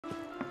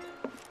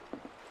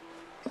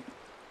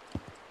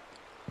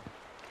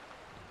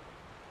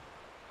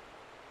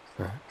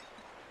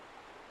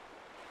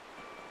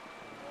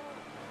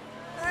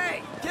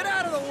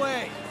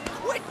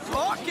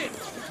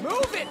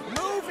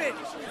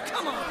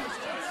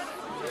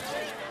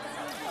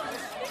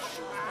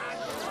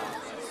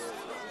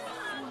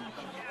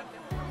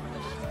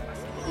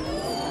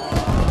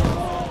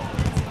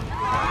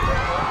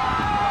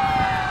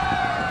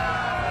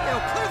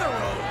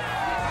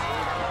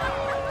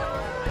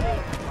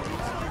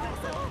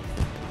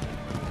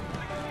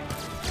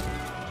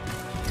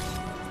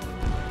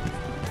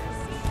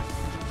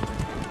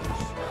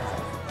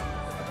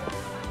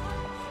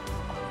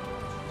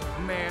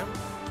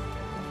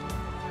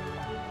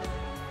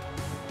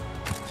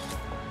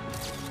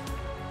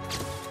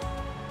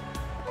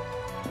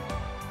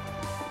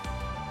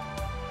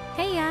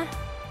Heya.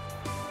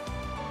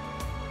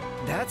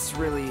 That's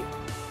really...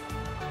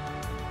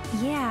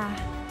 Yeah.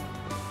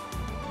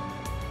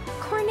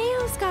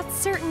 Corneo's got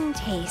certain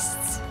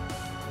tastes.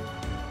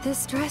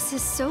 This dress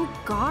is so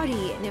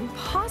gaudy and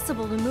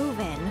impossible to move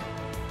in.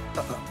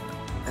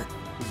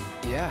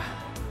 Yeah.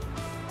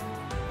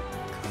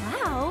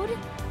 Cloud?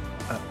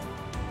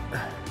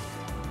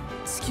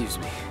 Excuse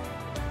me.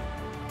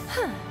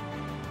 Huh.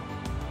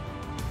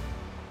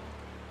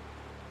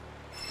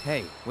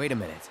 Hey, wait a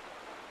minute.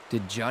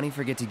 Did Johnny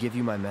forget to give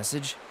you my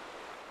message?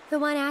 The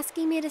one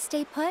asking me to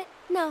stay put?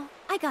 No,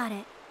 I got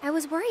it. I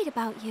was worried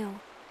about you.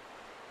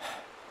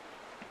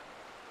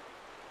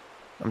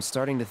 I'm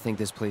starting to think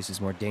this place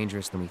is more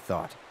dangerous than we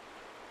thought.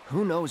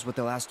 Who knows what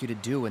they'll ask you to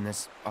do in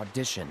this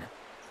audition?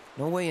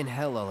 No way in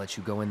hell I'll let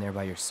you go in there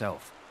by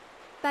yourself.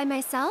 By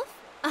myself?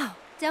 Oh,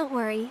 don't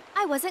worry.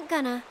 I wasn't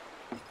gonna.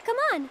 Come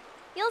on,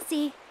 you'll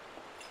see.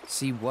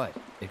 See what,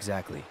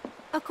 exactly?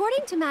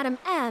 According to Madam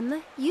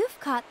M, you've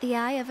caught the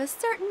eye of a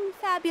certain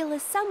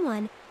fabulous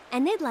someone,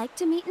 and they'd like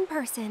to meet in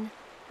person.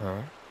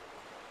 Huh?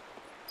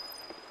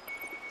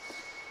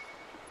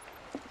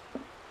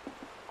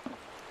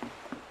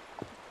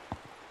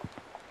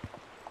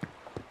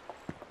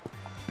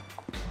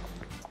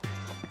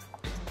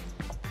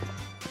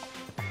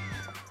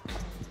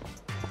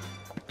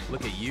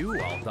 Look at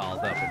you all dolled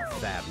up and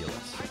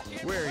fabulous.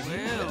 Where are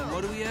you? Well,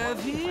 what do we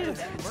have here?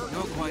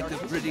 You're quite the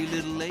pretty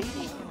little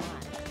lady.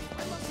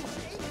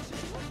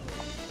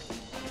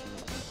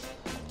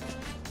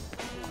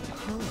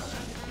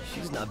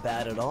 She's not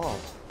bad at all.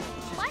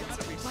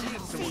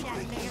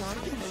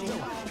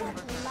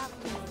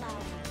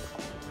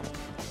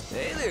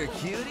 Hey there,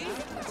 cutie.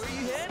 Where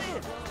you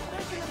headed?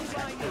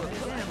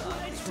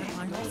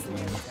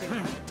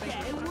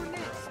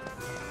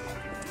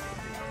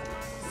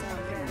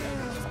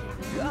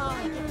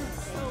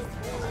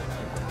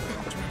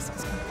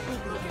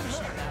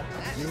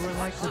 You were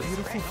like the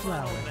beautiful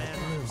flower that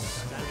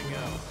blooms.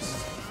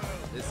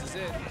 This is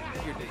it.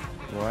 Your date.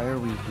 Why are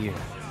we here?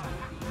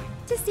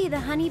 To see the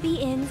Honeybee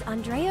Inn's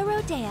Andrea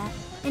Rodea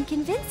and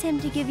convince him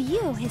to give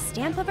you his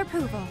stamp of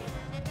approval.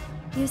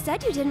 You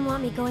said you didn't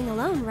want me going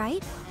alone,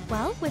 right?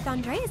 Well, with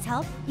Andrea's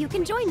help, you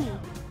can join me.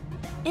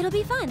 It'll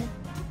be fun.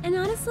 And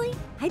honestly,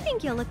 I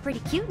think you'll look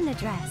pretty cute in a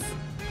dress.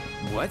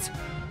 What?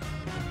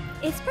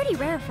 It's pretty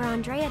rare for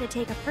Andrea to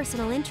take a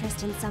personal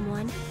interest in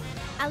someone.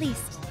 At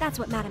least, that's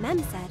what Madam M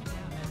said.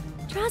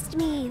 Trust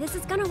me, this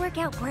is gonna work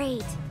out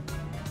great.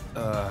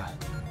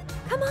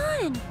 Come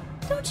on!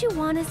 Don't you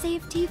want to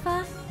save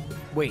Tifa?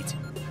 Wait.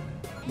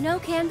 No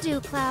can do,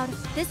 Cloud.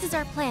 This is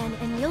our plan,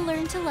 and you'll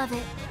learn to love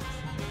it.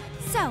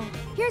 So,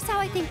 here's how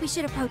I think we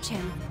should approach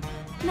him.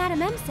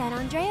 Madam M said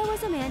Andrea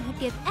was a man who'd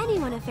give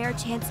anyone a fair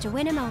chance to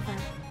win him over.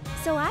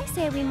 So I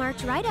say we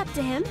march right up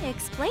to him,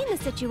 explain the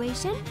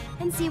situation,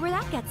 and see where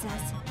that gets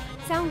us.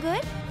 Sound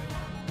good?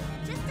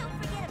 Just don't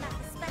forget about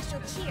the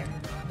special cheer.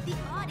 The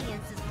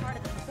audience is part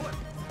of the performance.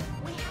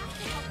 We have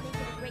to help make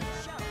it a great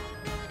show.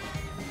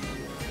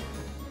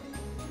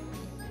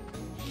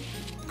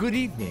 Good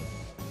evening.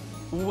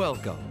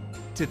 Welcome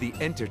to the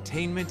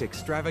entertainment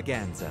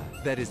extravaganza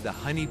that is the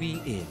Honeybee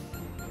Inn.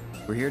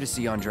 We're here to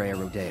see Andrea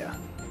Rodea.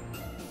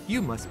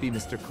 You must be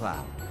Mr.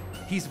 Cloud.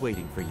 He's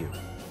waiting for you.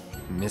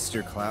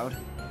 Mr. Cloud?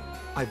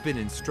 I've been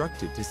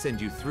instructed to send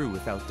you through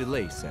without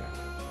delay, sir.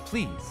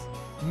 Please,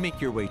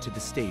 make your way to the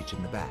stage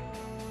in the back.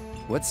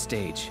 What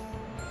stage?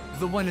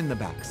 The one in the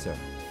back, sir.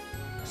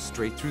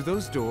 Straight through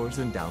those doors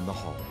and down the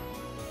hall.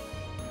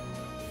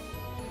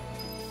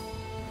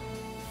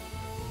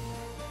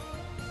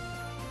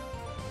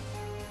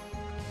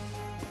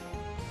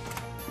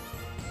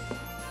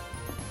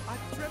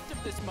 I've dreamt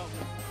of this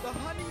moment. The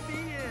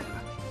Honeybee Inn.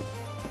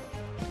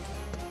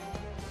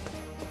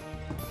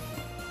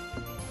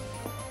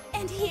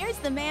 And here's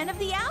the man of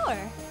the hour.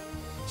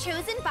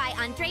 Chosen by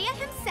Andrea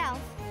himself.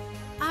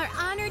 Our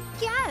honored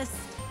guest.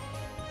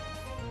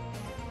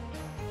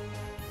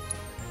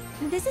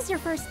 This is your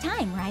first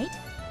time, right?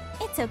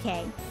 It's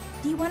okay.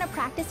 Do you want to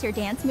practice your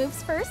dance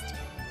moves first?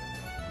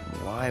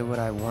 Why would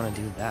I want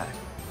to do that?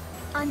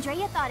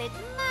 Andrea thought it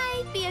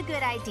might be a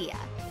good idea.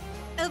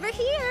 Over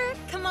here.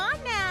 Come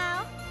on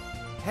now.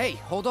 Hey,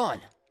 hold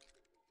on.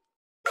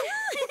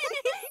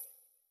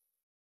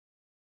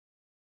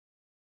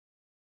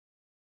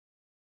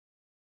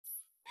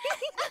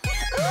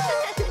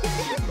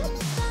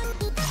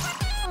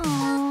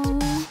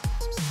 Aww.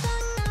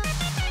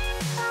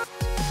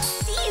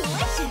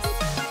 Delicious.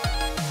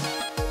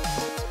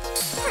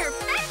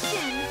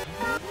 Perfection.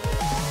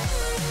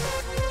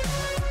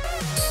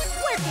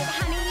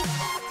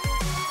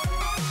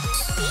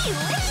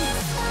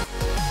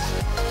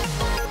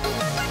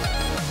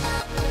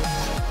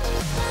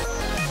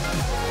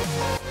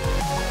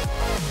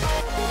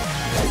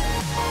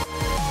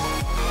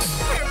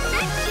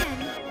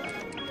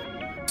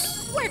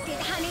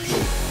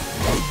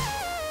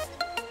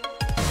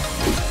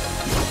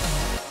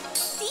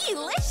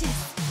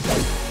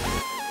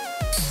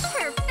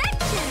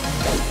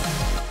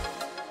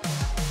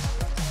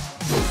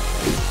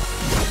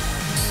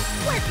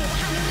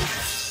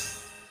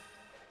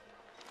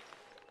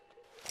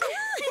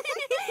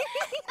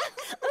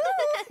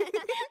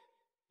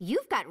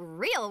 You've got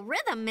real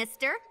rhythm,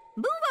 mister.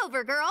 Move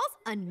over, girls.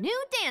 A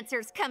new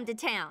dancer's come to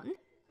town.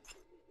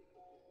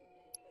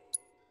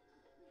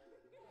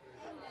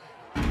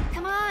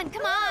 Come on,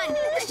 come on.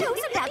 The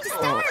show's about to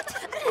start.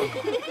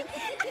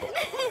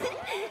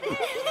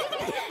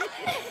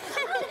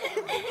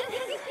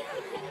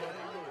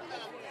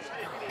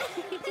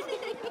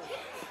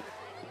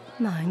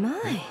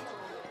 My.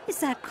 Is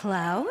that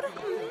Cloud?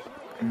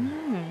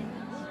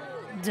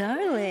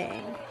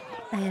 Darling,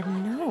 I had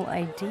no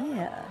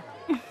idea.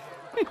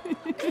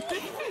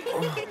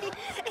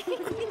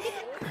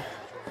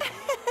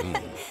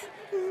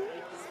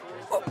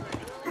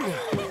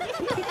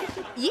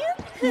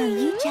 Now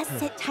you just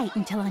sit tight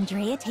until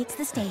Andrea takes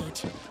the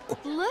stage.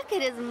 Look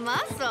at his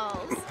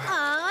muscles.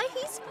 Aw,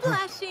 he's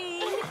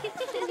blushing.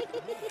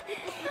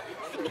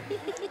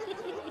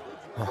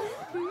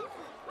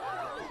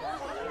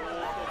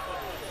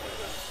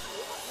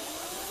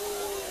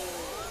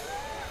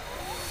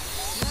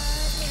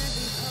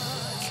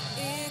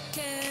 It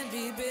can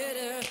be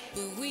bitter,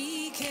 but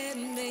we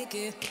can make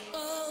it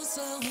oh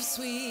so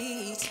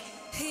sweet.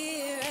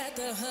 Here at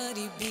the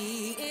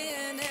Honeybee,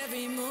 in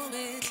every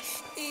moment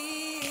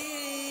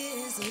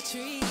is a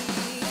treat.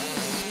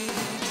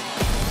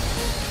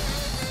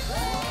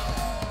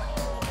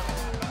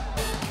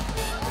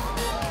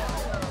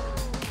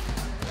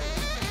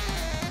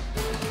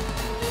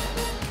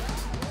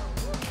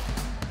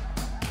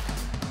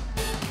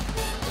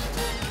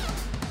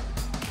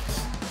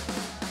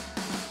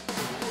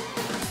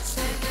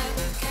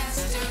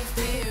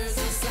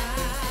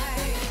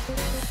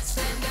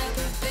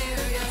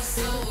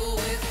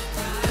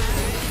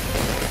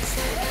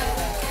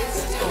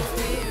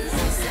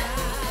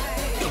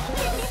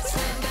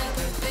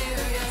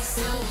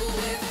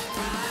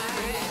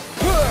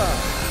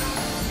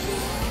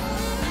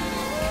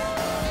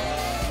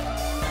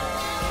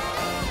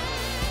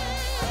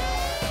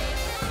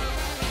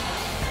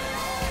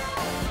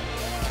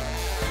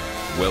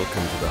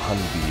 Welcome to the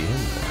Honeybee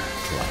Inn,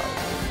 Cloud.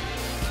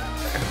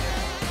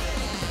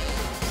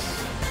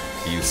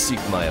 You seek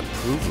my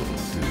approval,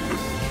 do you?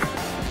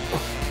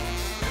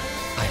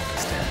 I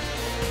understand.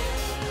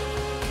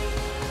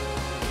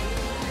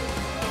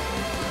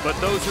 But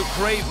those who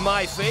crave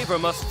my favor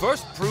must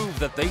first prove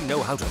that they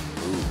know how to move.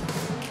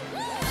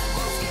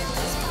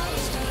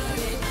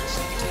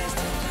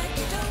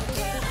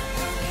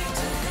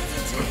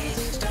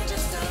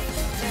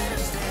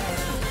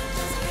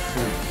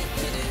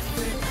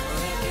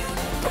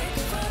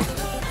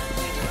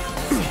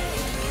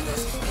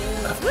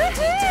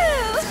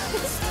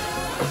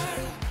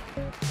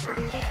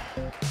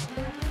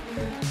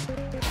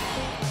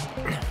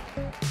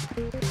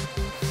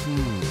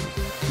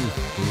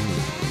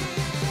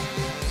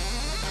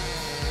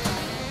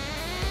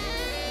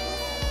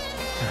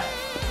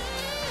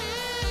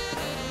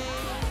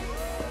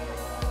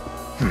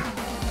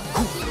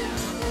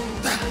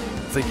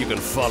 Think you can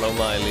follow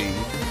my lead?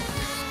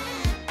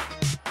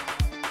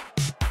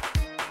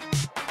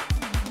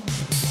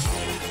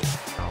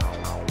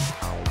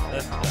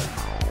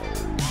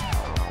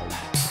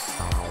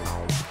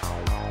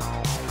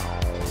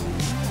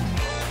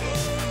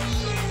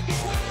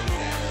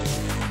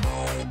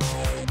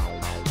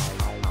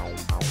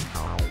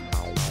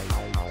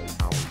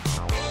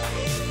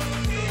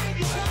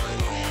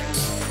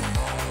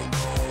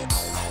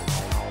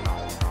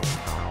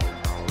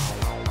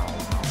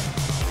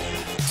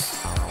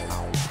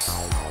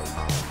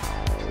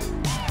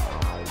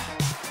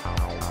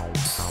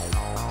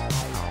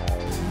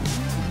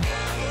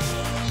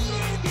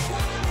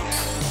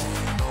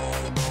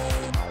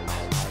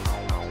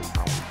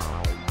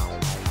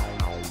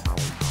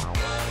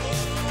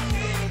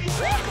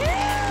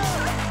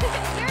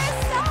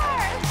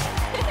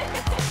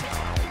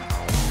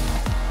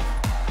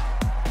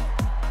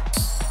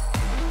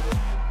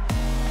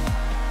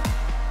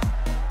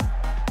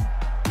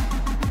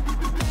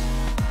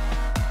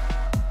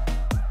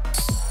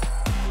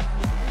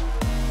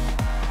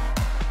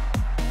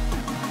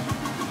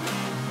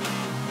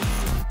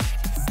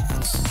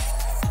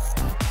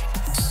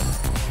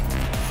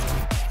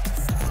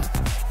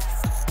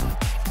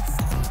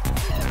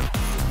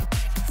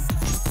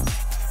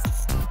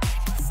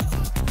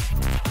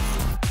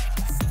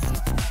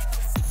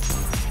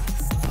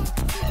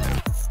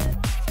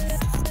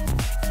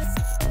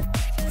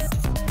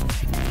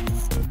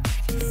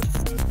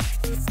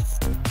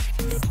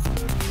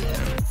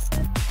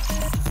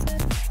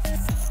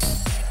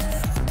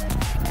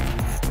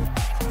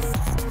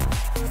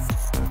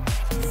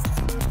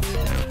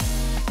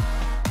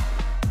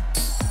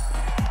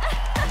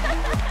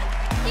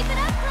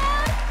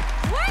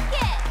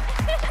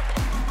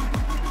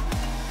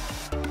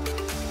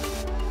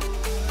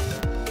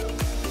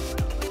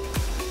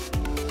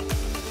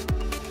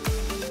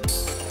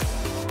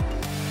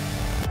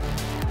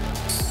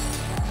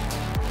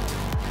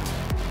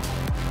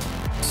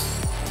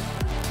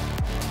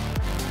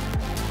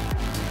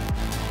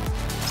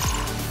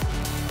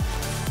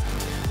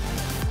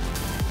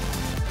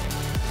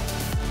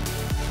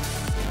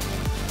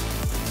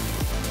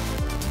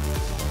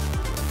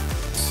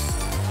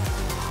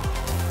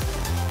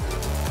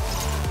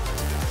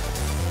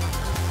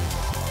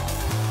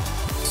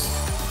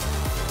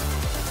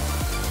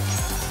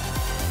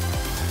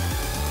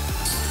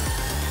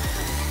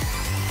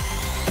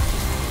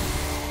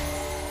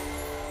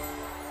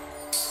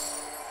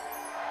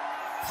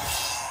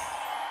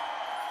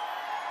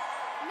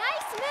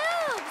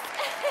 boobs!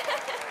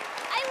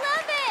 I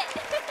love it!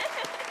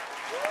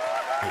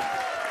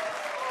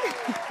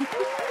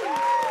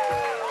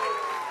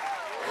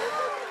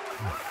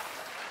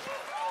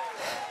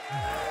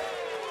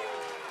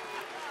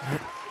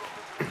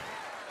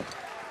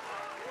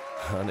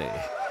 Honey,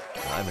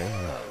 I'm in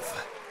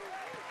love.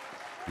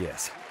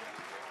 Yes.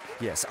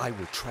 Yes, I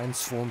will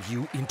transform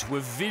you into a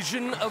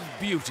vision of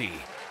beauty.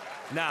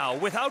 Now,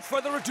 without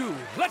further ado,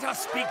 let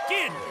us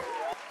begin!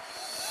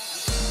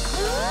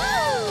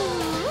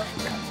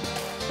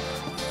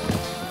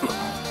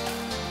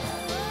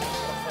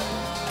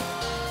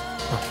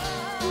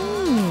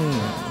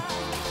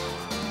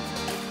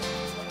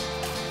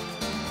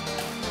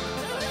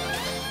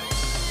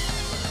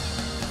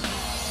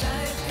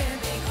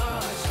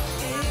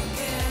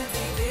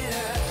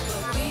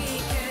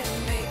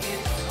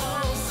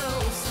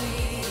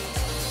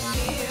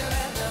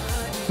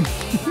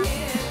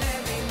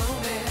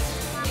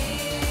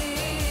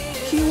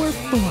 You were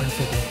born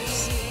for this.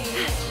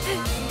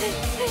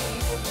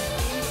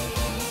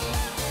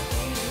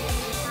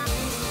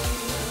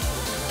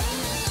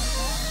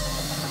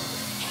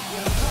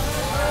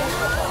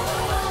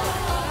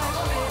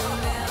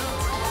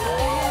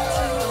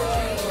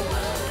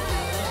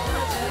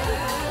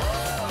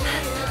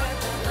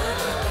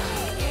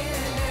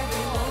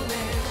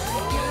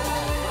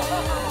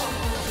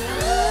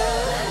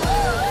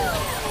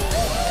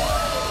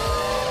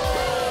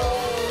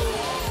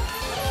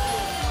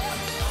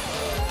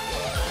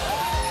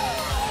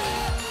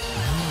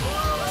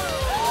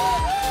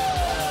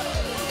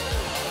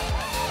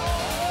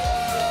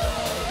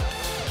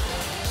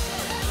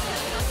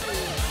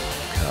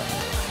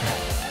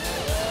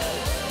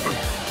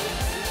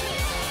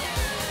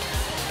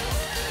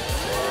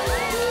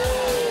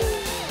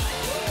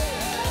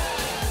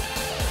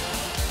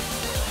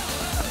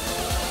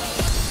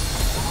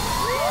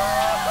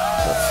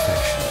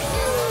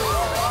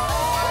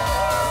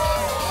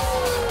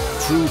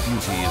 True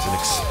beauty is an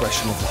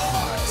expression of the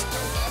heart.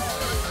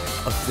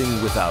 A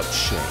thing without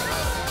shame,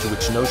 to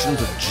which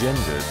notions of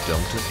gender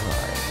don't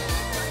apply.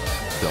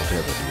 Don't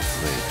ever be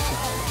afraid to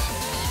try.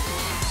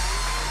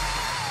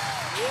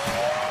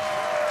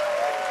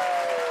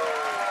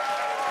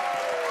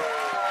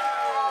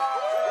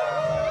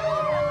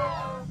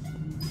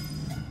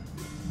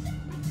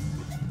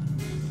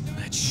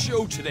 That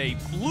show today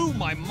blew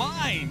my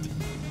mind.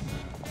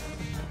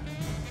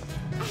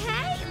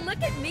 Hey,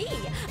 look at me!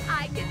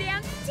 I can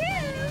dance too!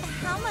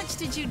 How much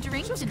did you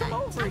drink tonight?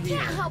 Over I here.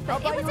 can't help it. I'll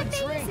It buy was you a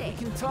drink. amazing. We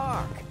can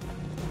talk.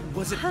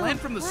 Was it planned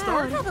from the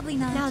start? Probably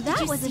not. Now that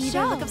did you was a see show.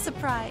 their look of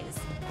surprise?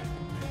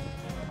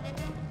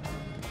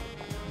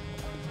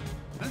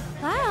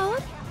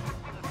 Cloud?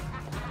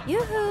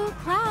 Yoo-hoo,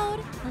 Cloud.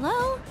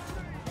 Hello?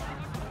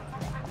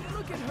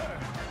 Look at her.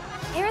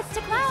 Aerith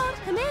to Cloud,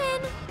 come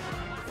in.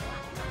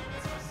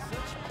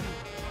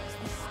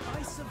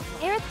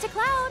 Aerith to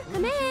Cloud,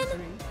 come in.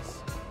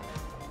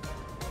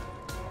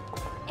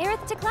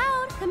 Aerith to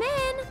Cloud, come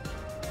in.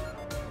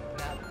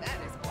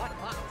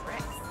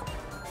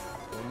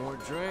 One more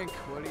drink.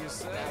 What do you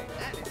say?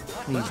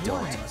 Please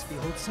don't. Must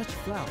behold such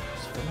flowers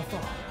from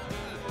afar.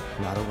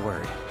 Not a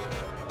word.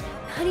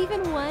 Not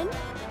even one?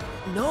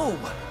 No!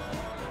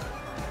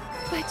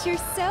 But you're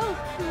so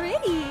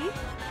pretty.